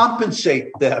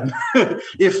compensate them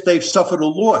if they've suffered a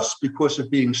loss because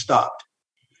of being stopped.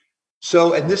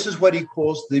 So, and this is what he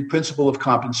calls the principle of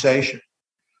compensation.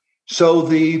 So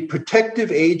the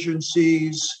protective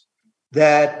agencies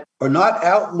that are not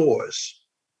outlaws,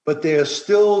 but they're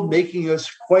still making us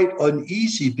quite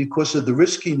uneasy because of the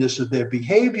riskiness of their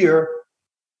behavior,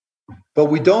 but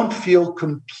we don't feel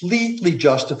completely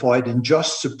justified in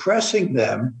just suppressing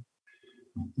them,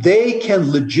 they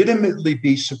can legitimately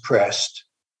be suppressed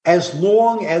as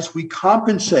long as we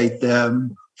compensate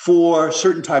them for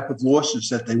certain type of losses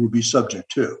that they would be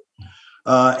subject to.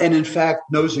 And in fact,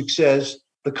 Nozick says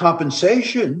the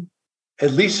compensation,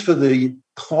 at least for the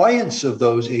clients of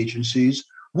those agencies,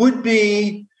 would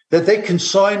be that they can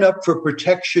sign up for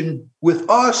protection with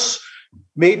us,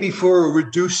 maybe for a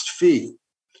reduced fee.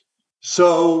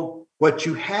 So what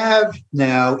you have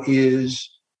now is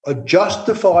a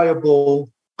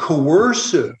justifiable,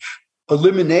 coercive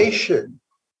elimination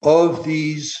of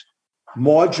these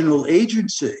marginal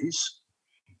agencies.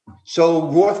 So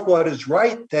Rothbard is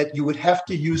right that you would have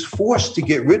to use force to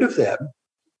get rid of them,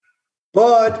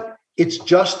 but it's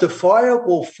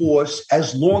justifiable force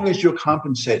as long as you're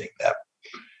compensating them.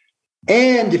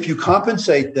 And if you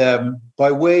compensate them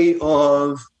by way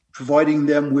of providing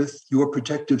them with your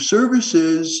protective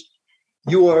services,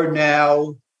 you are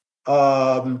now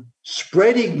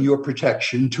spreading your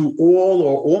protection to all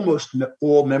or almost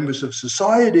all members of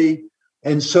society.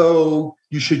 And so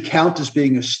you should count as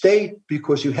being a state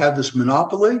because you have this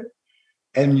monopoly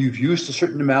and you've used a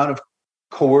certain amount of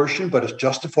coercion, but it's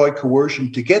justified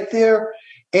coercion to get there.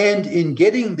 And in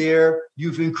getting there,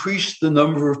 you've increased the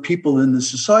number of people in the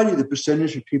society, the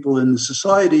percentage of people in the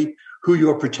society who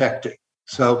you're protecting.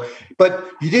 So,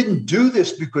 but you didn't do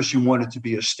this because you wanted to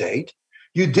be a state.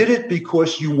 You did it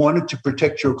because you wanted to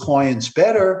protect your clients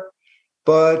better.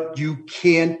 but you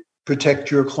can't protect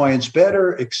your clients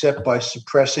better except by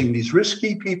suppressing these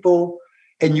risky people.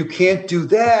 And you can't do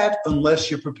that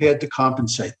unless you're prepared to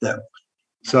compensate them.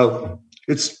 So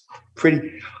it's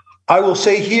pretty, I will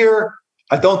say here,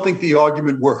 I don't think the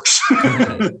argument works.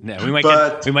 Yeah, we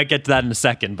might get to that in a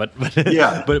second, but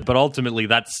yeah. but ultimately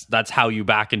that's how you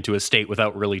back into a state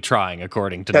without really trying,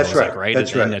 according to That's Nozick, right?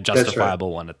 That's right. And a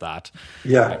justifiable one at that.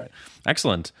 Yeah.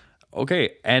 Excellent.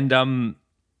 Okay, and I'm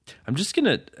just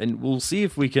gonna, and we'll see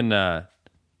if we can.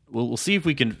 We'll see if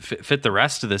we can fit the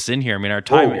rest of this in here. I mean, our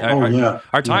time,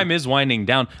 our time is winding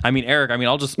down. I mean, Eric. I mean,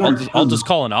 I'll just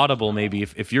call an audible maybe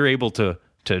if you're able to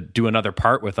do another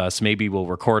part with us. Maybe we'll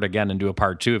record again and do a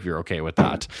part 2 if you're okay with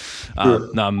that. Sure.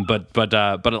 But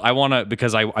I want to,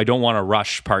 because I don't want to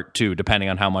rush part 2 depending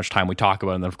on how much time we talk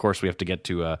about, and then of course we have to get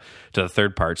to the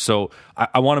third part. So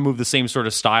I want to move the same sort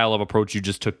of style of approach you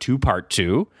just took to part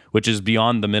 2, which is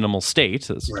beyond the minimal state,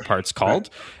 as the part's called.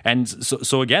 Right. And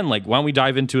so again, like, why don't we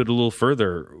dive into it a little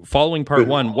further? Following part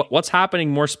 1, what's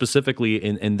happening more specifically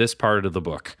in this part of the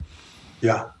book?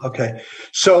 Yeah. Okay.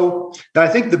 So I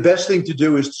think the best thing to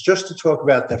do is just to talk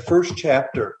about that first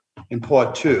chapter in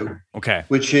part 2,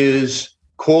 which is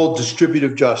called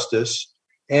Distributive Justice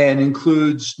and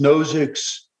includes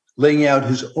Nozick's laying out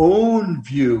his own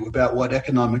view about what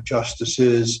economic justice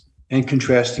is and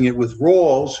contrasting it with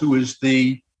Rawls, who is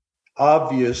the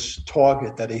obvious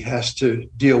target that he has to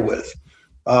deal with.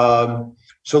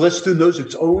 So let's do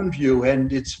Nozick's own view,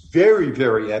 and it's very,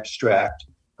 very abstract.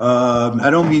 I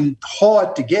don't mean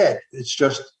hard to get. It's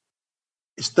just,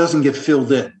 it doesn't get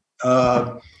filled in.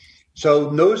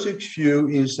 So Nozick's view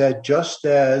is that just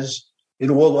as in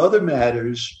all other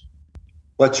matters,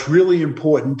 what's really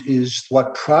important is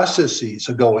what processes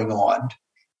are going on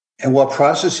and what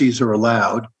processes are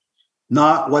allowed,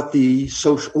 not what the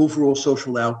overall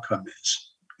social outcome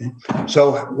is. Okay?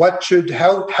 So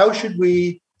how should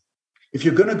we, if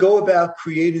you're going to go about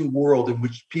creating a world in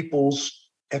which people's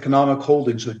economic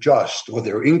holdings are just, or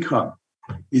their income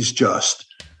is just,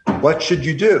 what should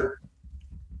you do?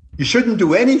 You shouldn't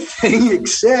do anything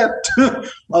except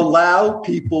allow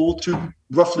people to,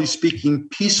 roughly speaking,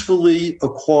 peacefully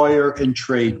acquire and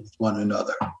trade with one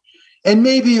another. And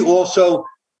maybe also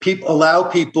allow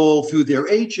people through their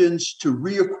agents to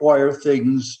reacquire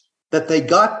things that they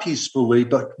got peacefully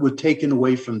but were taken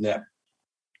away from them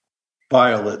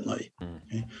violently.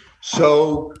 Okay?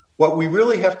 So what we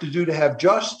really have to do to have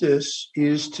justice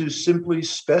is to simply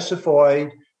specify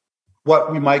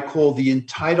what we might call the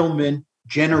entitlement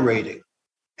generating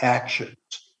actions.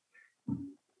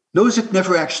 Nozick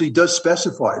never actually does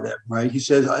specify them, right? He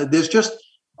says,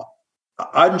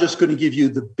 I'm just going to give you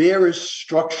the barest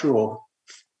structural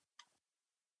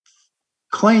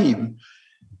claim.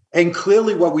 And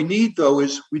clearly what we need, though,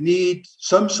 is we need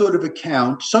some sort of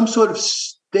account, some sort of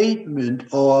statement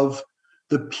of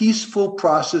the peaceful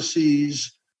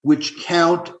processes which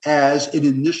count as an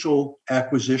initial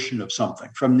acquisition of something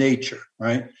from nature,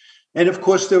 right? And of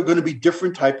course, there are going to be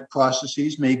different types of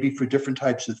processes, maybe for different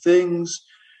types of things.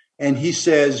 And he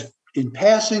says, in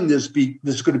passing, there's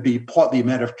going to be partly a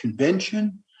matter of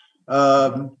convention.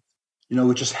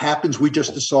 It just happens. We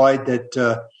just decide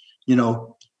that,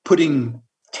 putting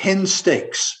 10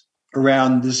 stakes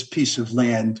around this piece of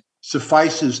land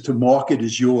suffices to mark it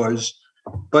as yours.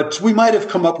 But we might have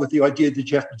come up with the idea that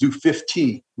you have to do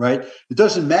 15, right? It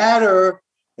doesn't matter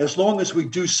as long as we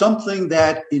do something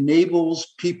that enables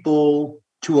people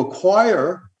to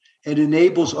acquire and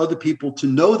enables other people to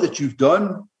know that you've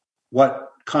done what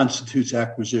constitutes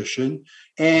acquisition.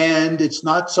 And it's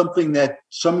not something that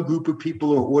some group of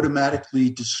people are automatically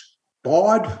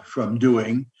disbarred from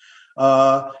doing.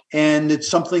 And it's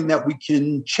something that we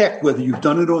can check whether you've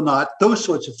done it or not, those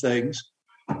sorts of things.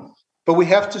 But we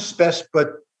have to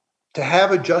but to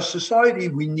have a just society,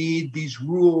 we need these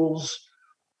rules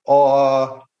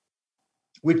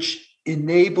which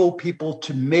enable people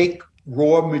to make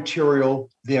raw material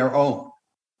their own,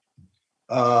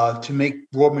 to make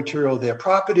raw material their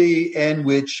property, and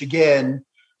which, again,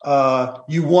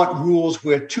 you want rules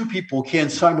where two people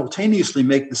can't simultaneously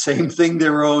make the same thing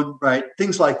their own, right?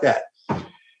 Things like that.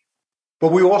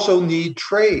 But we also need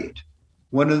trade.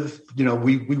 One of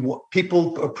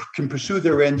people can pursue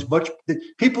their ends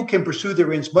people can pursue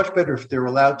their ends much better if they're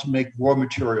allowed to make raw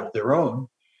material their own.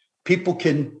 People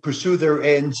can pursue their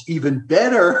ends even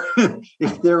better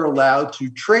if they're allowed to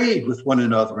trade with one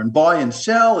another and buy and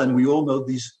sell. And we all know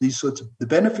these sorts of the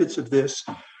benefits of this.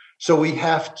 So we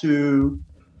have to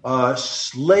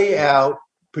lay out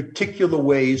particular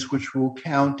ways which will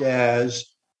count as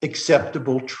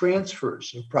acceptable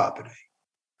transfers of property.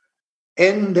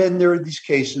 And then there are these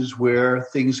cases where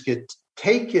things get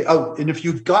take it. Oh, and if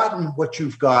you've gotten what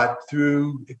you've got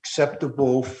through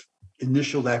acceptable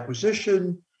initial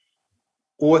acquisition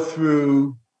or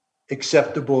through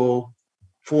acceptable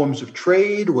forms of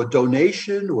trade or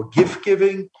donation or gift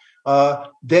giving,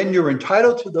 then you're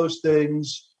entitled to those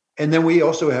things. And then we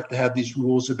also have to have these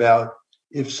rules about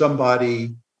if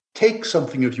somebody takes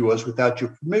something of yours without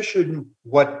your permission,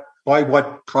 by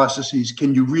what processes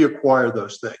can you reacquire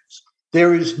those things?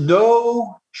 There is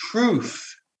no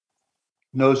truth,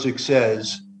 Nozick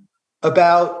says,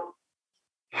 about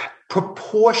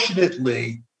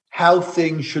proportionately how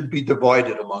things should be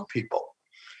divided among people.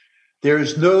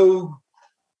 There's no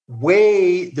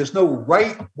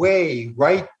right way,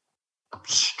 right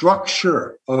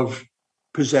structure of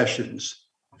possessions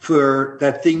for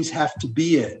that things have to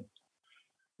be in.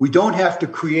 We don't have to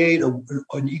create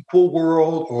an equal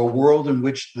world or a world in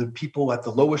which the people at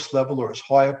the lowest level are as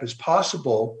high up as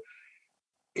possible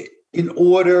in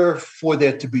order for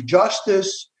there to be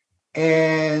justice.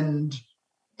 And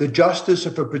the justice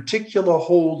of a particular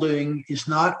holding is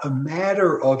not a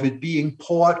matter of it being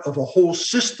part of a whole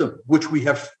system, which we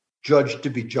have judged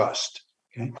to be just.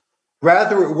 Okay?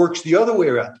 Rather, it works the other way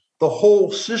around. The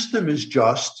whole system is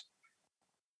just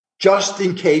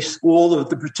in case all of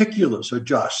the particulars are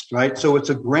just, right? So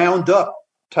it's a ground up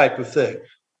type of thing.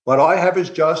 What I have is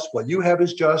just, what you have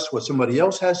is just, what somebody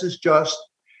else has is just.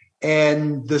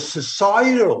 And the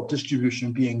societal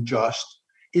distribution being just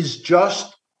is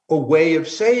just a way of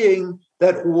saying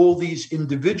that all these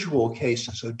individual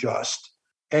cases are just.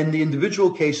 And the individual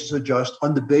cases are just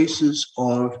on the basis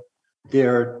of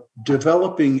their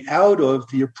developing out of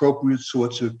the appropriate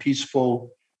sorts of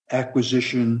peaceful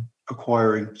acquisition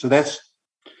acquiring. So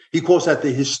he calls that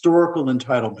the historical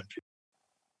entitlement.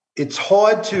 It's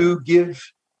hard to give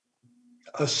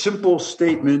a simple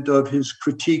statement of his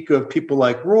critique of people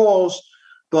like Rawls,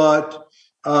 but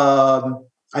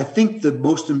I think the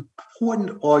most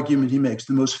important argument he makes,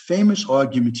 the most famous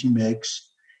argument he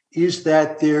makes, is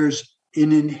that there's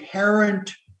an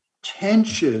inherent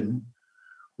tension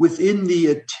within the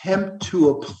attempt to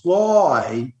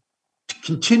apply, to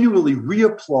continually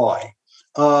reapply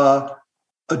a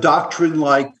doctrine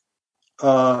like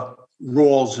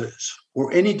Rawls's,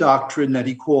 or any doctrine that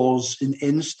he calls an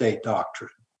end state doctrine.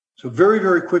 So very,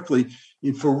 very quickly,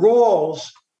 for Rawls,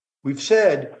 we've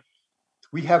said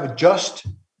we have a just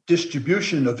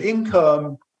distribution of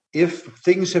income if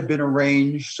things have been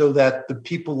arranged so that the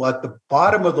people at the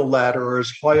bottom of the ladder are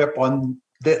as high up on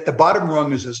the bottom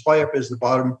rung is as high up as the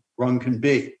bottom rung can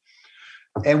be.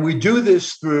 And we do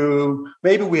this through,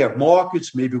 maybe we have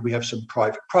markets, maybe we have some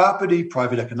private property,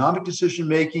 private economic decision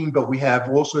making, but we have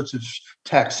all sorts of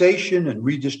taxation and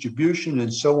redistribution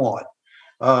and so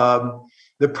on.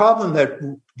 The problem that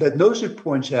Nozick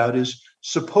points out is,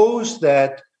 suppose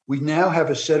that we now have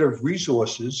a set of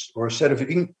resources or a set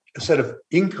of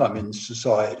income in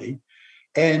society,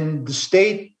 and the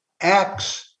state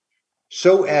acts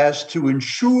so as to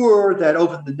ensure that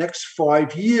over the next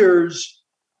 5 years,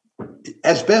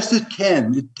 as best it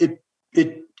can,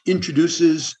 it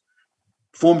introduces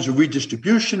forms of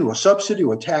redistribution or subsidy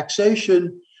or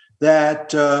taxation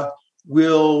that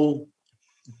will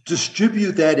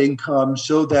distribute that income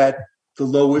so that the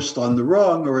lowest on the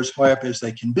rung are as high up as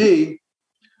they can be.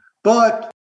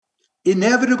 But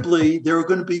inevitably, there are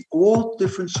going to be all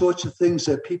different sorts of things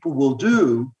that people will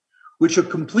do, which are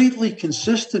completely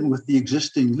consistent with the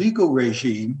existing legal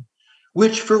regime,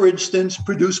 which, for instance,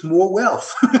 produce more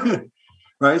wealth,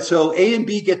 right? So A and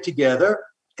B get together,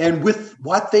 and with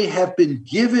what they have been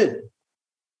given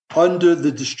under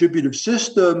the distributive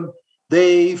system,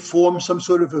 they form some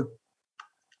sort of a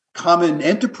common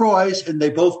enterprise, and they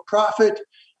both profit,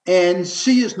 and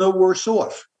C is no worse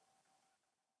off.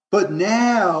 But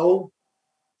now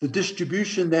the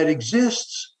distribution that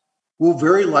exists will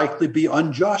very likely be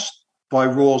unjust by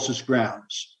Rawls's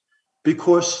grounds,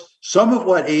 because some of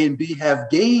what A and B have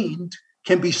gained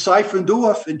can be siphoned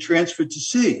off and transferred to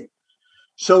C.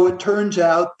 So it turns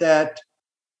out that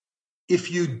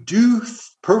if you do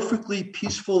perfectly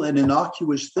peaceful and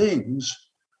innocuous things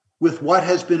with what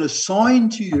has been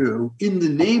assigned to you in the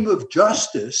name of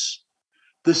justice,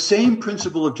 the same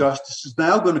principle of justice is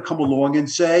now going to come along and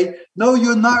say, no,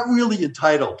 you're not really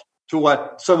entitled to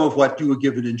some of what you were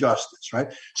given in justice,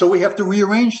 right? So we have to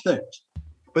rearrange things.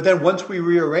 But then once we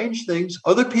rearrange things,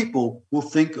 other people will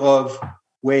think of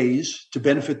ways to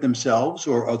benefit themselves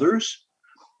or others,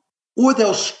 or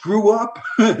they'll screw up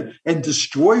and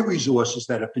destroy resources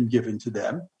that have been given to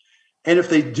them. And if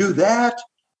they do that,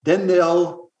 then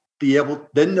the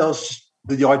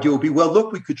idea will be, well,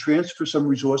 look, we could transfer some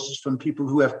resources from people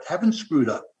who haven't screwed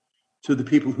up to the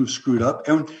people who screwed up.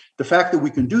 And the fact that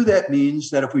we can do that means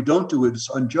that if we don't do it, it's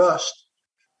unjust.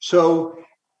 So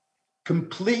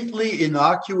completely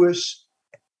innocuous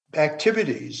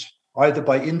activities, either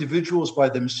by individuals by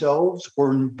themselves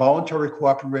or in voluntary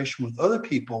cooperation with other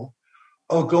people,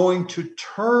 are going to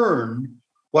turn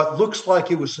what looks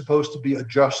like it was supposed to be a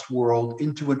just world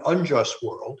into an unjust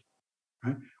world.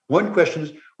 Right? One question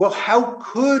is, well, how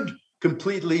could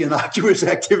completely innocuous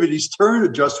activities turn a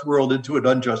just world into an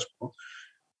unjust world?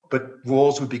 But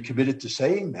Rawls would be committed to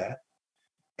saying that.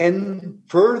 And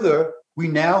further, we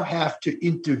now have to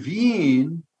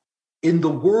intervene in the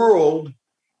world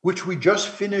which we just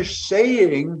finished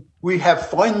saying we have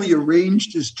finally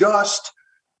arranged as just,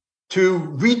 to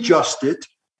readjust it.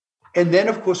 And then,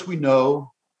 of course, we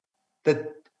know that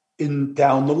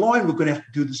down the line, we're going to have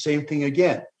to do the same thing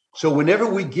again. So whenever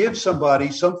we give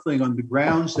somebody something on the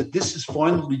grounds that this is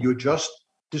finally your just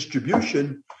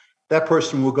distribution, that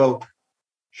person will go,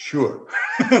 sure.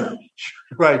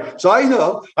 Right. So I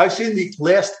know I've seen the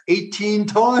last 18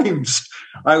 times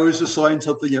I was assigned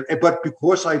something, but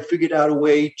because I figured out a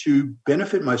way to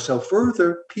benefit myself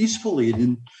further peacefully and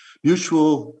in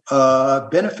mutual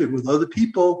benefit with other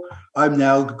people, I'm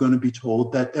now going to be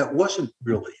told that that wasn't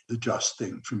really the just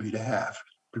thing for me to have,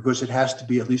 because it has to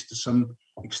be, at least to some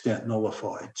extent,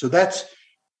 nullified. So that's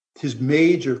his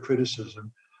major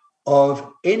criticism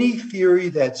of any theory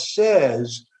that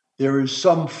says there is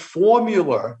some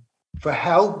formula for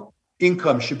how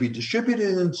income should be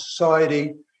distributed in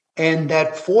society, and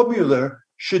that formula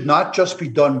should not just be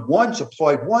done once,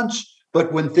 applied once,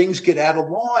 but when things get out of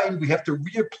line, we have to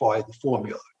reapply the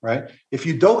formula, right? If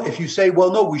you say,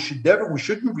 well, no, we shouldn't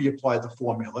reapply the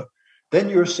formula, then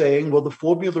you're saying, well, the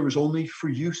formula is only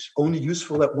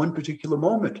useful at one particular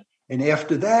moment. And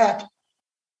after that,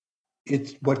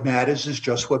 what matters is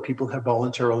just what people have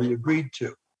voluntarily agreed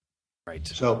to. Right.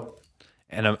 So,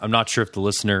 and I'm not sure if the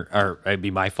listener, or it'd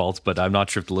be my fault, but I'm not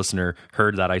sure if the listener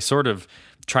heard that. I sort of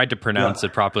tried to pronounce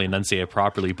it properly, enunciate it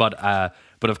properly, but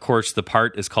of course the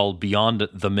part is called Beyond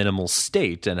the Minimal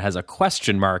State and has a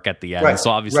question mark at the end. Right.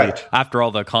 So obviously, after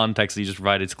all the context that you just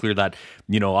provided, it's clear that,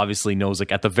 obviously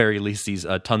Nozick at the very least sees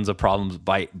tons of problems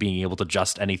by being able to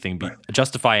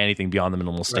justify anything beyond the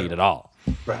minimal state at all.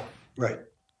 Right.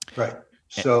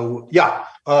 So,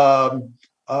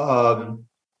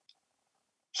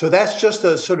 so that's just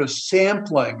a sort of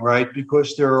sampling, right?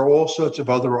 Because there are all sorts of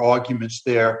other arguments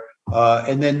there.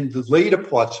 And then the later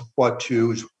parts of part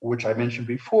two, which I mentioned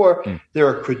before,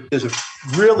 there's a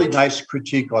really nice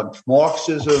critique on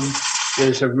Marxism.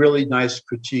 There's a really nice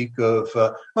critique of,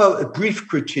 a brief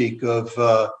critique of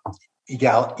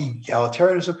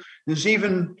egalitarianism. There's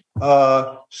even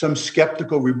some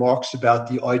skeptical remarks about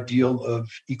the ideal of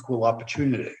equal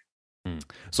opportunity.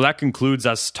 So that concludes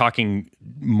us talking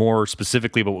more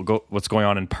specifically about what's going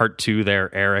on in part two there,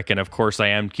 Eric. And of course, I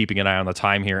am keeping an eye on the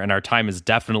time here, and our time is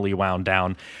definitely wound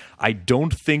down. I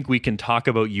don't think we can talk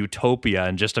about utopia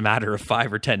in just a matter of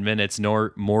 5 or 10 minutes,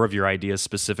 nor more of your ideas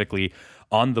specifically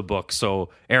on the book. So,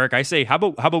 Eric, I say, how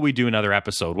about we do another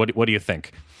episode? What do you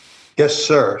think? Yes,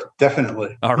 sir.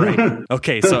 Definitely. All right.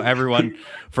 Okay. So everyone,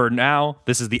 for now,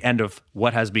 this is the end of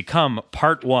what has become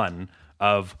part one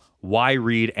of Why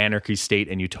Read Anarchy State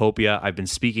and Utopia. I've been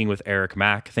speaking with Eric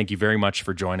Mack. Thank you very much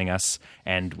for joining us,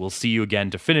 and we'll see you again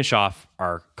to finish off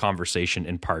our conversation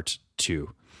in part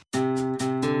two.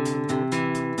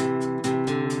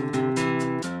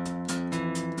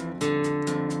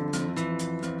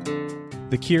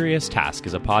 The Curious Task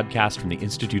is a podcast from the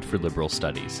Institute for Liberal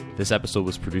Studies. This episode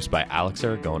was produced by Alex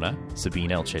Aragona, Sabine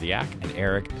Elchidiak, and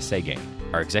Eric Seguin.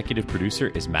 Our executive producer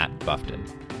is Matt Buffton.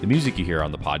 The music you hear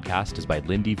on the podcast is by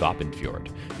Lindy Voppenfjord.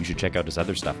 You should check out his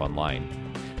other stuff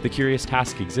online. The Curious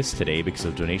Task exists today because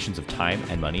of donations of time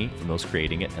and money from those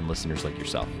creating it and listeners like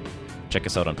yourself. Check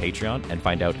us out on Patreon and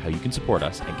find out how you can support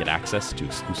us and get access to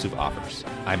exclusive offers.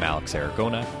 I'm Alex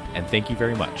Aragona, and thank you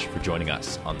very much for joining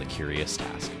us on The Curious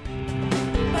Task.